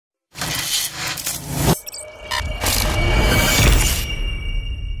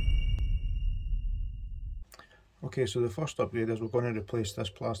Okay, so the first upgrade is we're going to replace this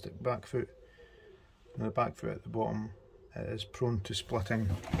plastic back foot. Now the back foot at the bottom is prone to splitting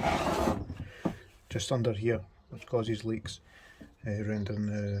just under here, which causes leaks rendering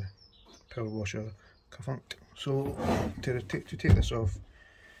the power washer defunct. So to take this off,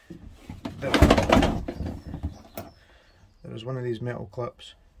 there is one of these metal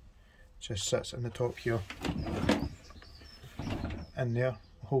clips, just sits in the top here, in there,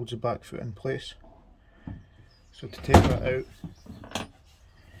 holds the back foot in place. So to take that out,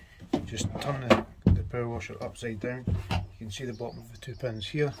 just turn the power washer upside down. You can see the bottom of the two pins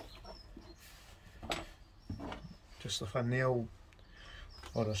here. Just with a nail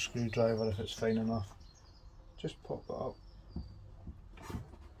or a screwdriver, if it's fine enough, just pop it up,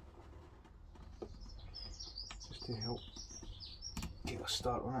 just to help get a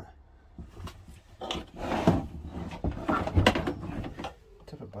start on it.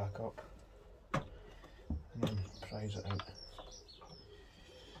 Tip it back up and then prise it out.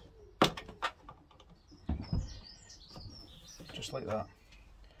 Just like that.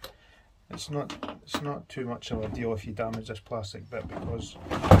 It's not too much of a deal if you damage this plastic bit, because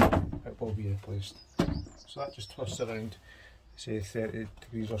it will be replaced. So that just twists around, say 30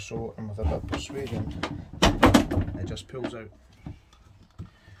 degrees or so, and with a bit of persuasion it just pulls out.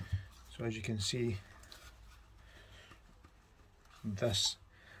 So as you can see, this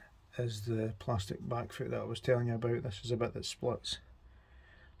is the plastic back foot that I was telling you about. This is a bit that splits.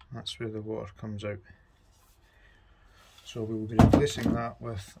 That's where the water comes out. So we will be replacing that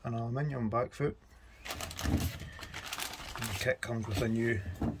with an aluminium back foot. And the kit comes with a new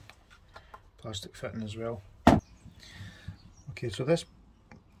plastic fitting as well. Okay, so this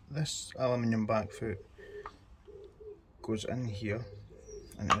aluminium back foot goes in here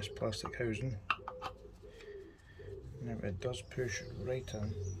into this plastic housing. Now it does push right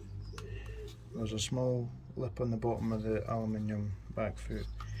in. There's a small lip on the bottom of the aluminium back foot,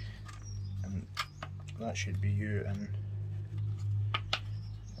 and that should be you in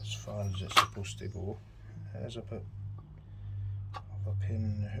as far as it's supposed to go. It is a bit of a pain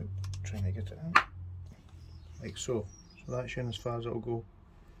in the hook trying to get it in, like so. So that's in as far as it'll go.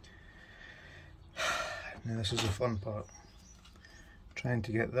 Now this is the fun part, trying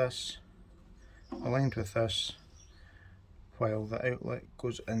to get this aligned with this while the outlet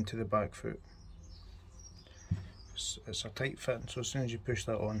goes into the back foot. It's a tight fit, so as soon as you push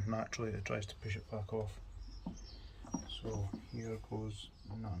that on, naturally it tries to push it back off. So here goes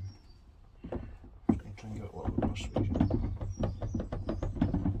none. I'm just going to try and get it a little bit more persuasion.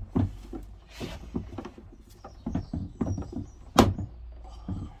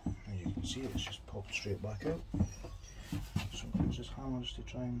 As you can see, it's just popped straight back out. So I'm going to use this hammer just to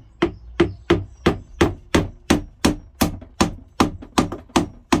try and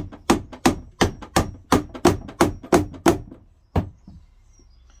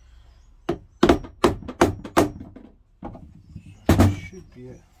be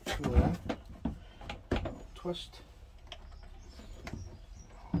it. Pull it in, twist.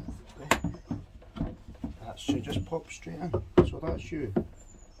 That should just pop straight in. So that's you.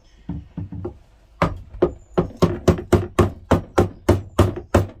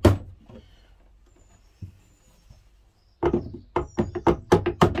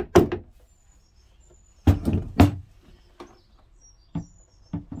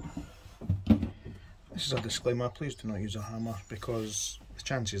 This is a disclaimer, please do not use a hammer, because the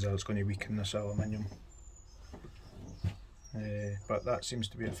chances are it's going to weaken this aluminium. But that seems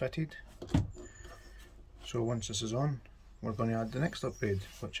to be it fitted. So once this is on, we're going to add the next upgrade,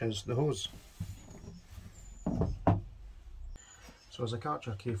 which is the hose. So as a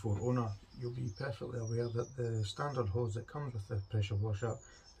Karcher K4 owner, you'll be perfectly aware that the standard hose that comes with the pressure washer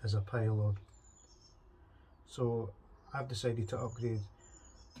is a pylon. So I've decided to upgrade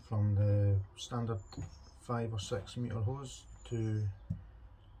from the standard 5 or 6 metre hose to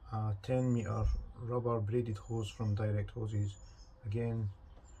a 10 metre rubber braided hose from Direct Hoses. Again,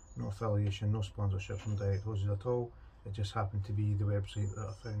 no affiliation, no sponsorship from Direct Hoses at all. It just happened to be the website that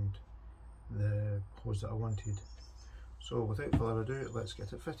I found the hose that I wanted. So without further ado, let's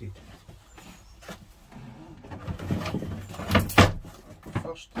get it fitted.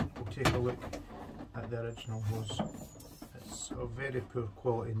 First, we'll take a look at the original hose. It's of very poor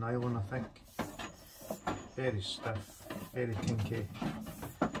quality nylon, I think. Very stiff, very kinky,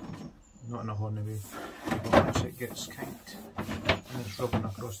 not in a horny way. Once it gets kinked and it's rubbing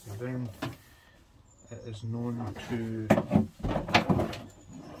across the ground, it is known to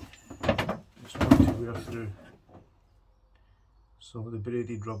wear through. So with the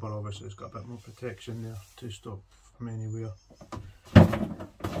braided rubber, obviously it's got a bit more protection there to stop from any wear.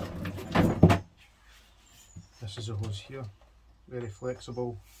 This is the hose here, very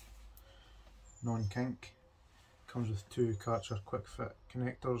flexible, non-kink. Comes with two Karcher quick fit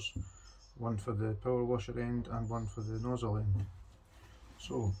connectors, one for the power washer end and one for the nozzle end.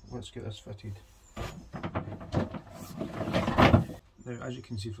 So let's get this fitted. Now, as you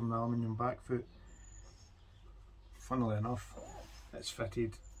can see from the aluminium back foot, funnily enough, it's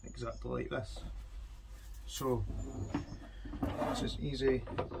fitted exactly like this. So this is easy.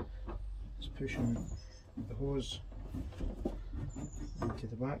 It's pushing the hose into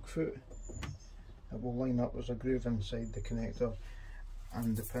the back foot. It will line up. There's a groove inside the connector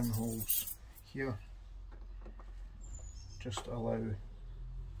and the pinholes here just to allow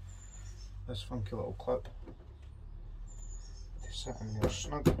this funky little clip to sit in there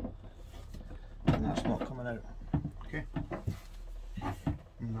snug, and that's not coming out. Okay,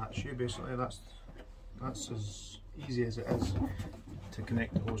 and that's you basically. That's as easy as it is to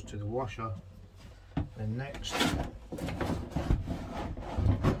connect the hose to the washer. Then next,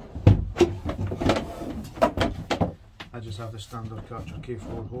 I just have the standard Karcher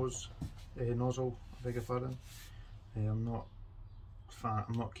K4 hose nozzle. I beg your pardon. I'm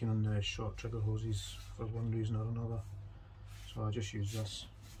not keen on the short trigger hoses for one reason or another, so I just use this.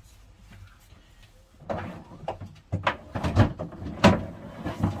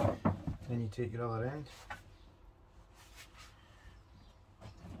 Then you take your other end.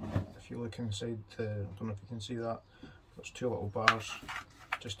 If you look inside I don't know if you can see that, there's two little bars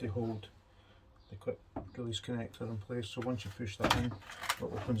just to hold the quick release connector in place. So once you push that in, it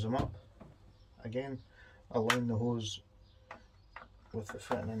opens them up. Again, align the hose with the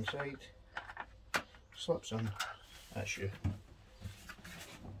fitting inside, slips in, that's you.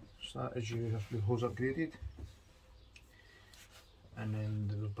 So that is your hose upgraded, and then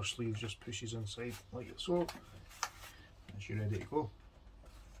the rubber sleeve just pushes inside like so, that's you ready to go.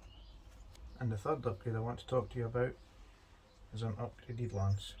 And the third upgrade I want to talk to you about is an upgraded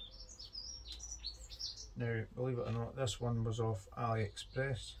lance. Now, believe it or not, this one was off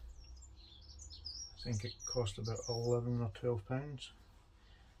AliExpress. I think it cost about £11 or £12.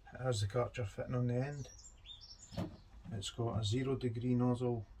 It has the Karcher fitting on the end. It's got a 0 degree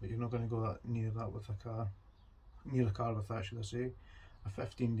nozzle, but you're not going to go that near that with a car. Near a car with that, should I say. A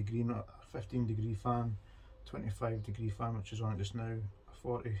 15 degree fan, 25 degree fan, which is on it just now, a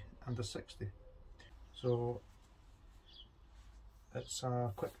 40 and a 60. So it's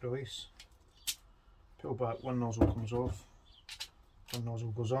a quick release. Pull back, one nozzle comes off, one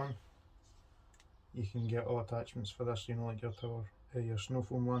nozzle goes on. You can get all attachments for this, you know, like your snow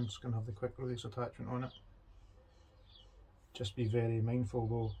foam ones can have the quick release attachment on it. Just be very mindful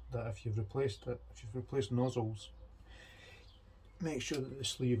though that if you've replaced nozzles, make sure that the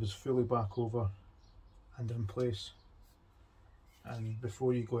sleeve is fully back over and in place. And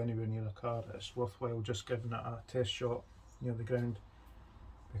before you go anywhere near a car, it's worthwhile just giving it a test shot near the ground,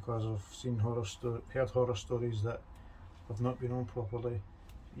 because I've seen heard horror stories that have not been on properly.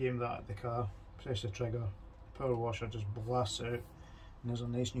 You aim that at the car, press the trigger, the power washer just blasts out, and there's a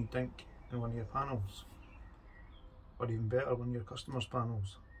nice new dink in one of your panels, or even better, one of your customers'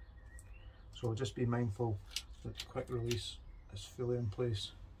 panels. So just be mindful that the quick release is fully in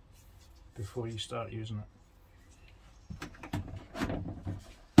place before you start using it.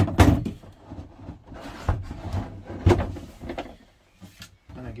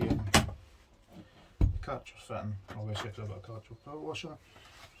 And again, the Karcher fitting, obviously if you've got a Karcher power washer,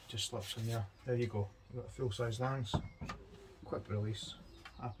 just slips in there. There you go, you've got a full size lance, quick release,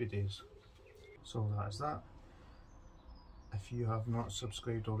 happy days. So that is that. If you have not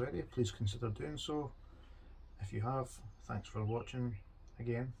subscribed already, please consider doing so. If you have, thanks for watching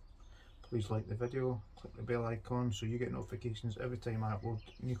again. Please like the video, click the bell icon so you get notifications every time I upload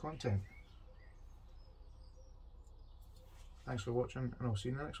new content. Thanks for watching, and I'll see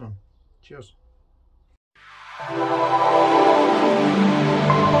you in the next one. Cheers.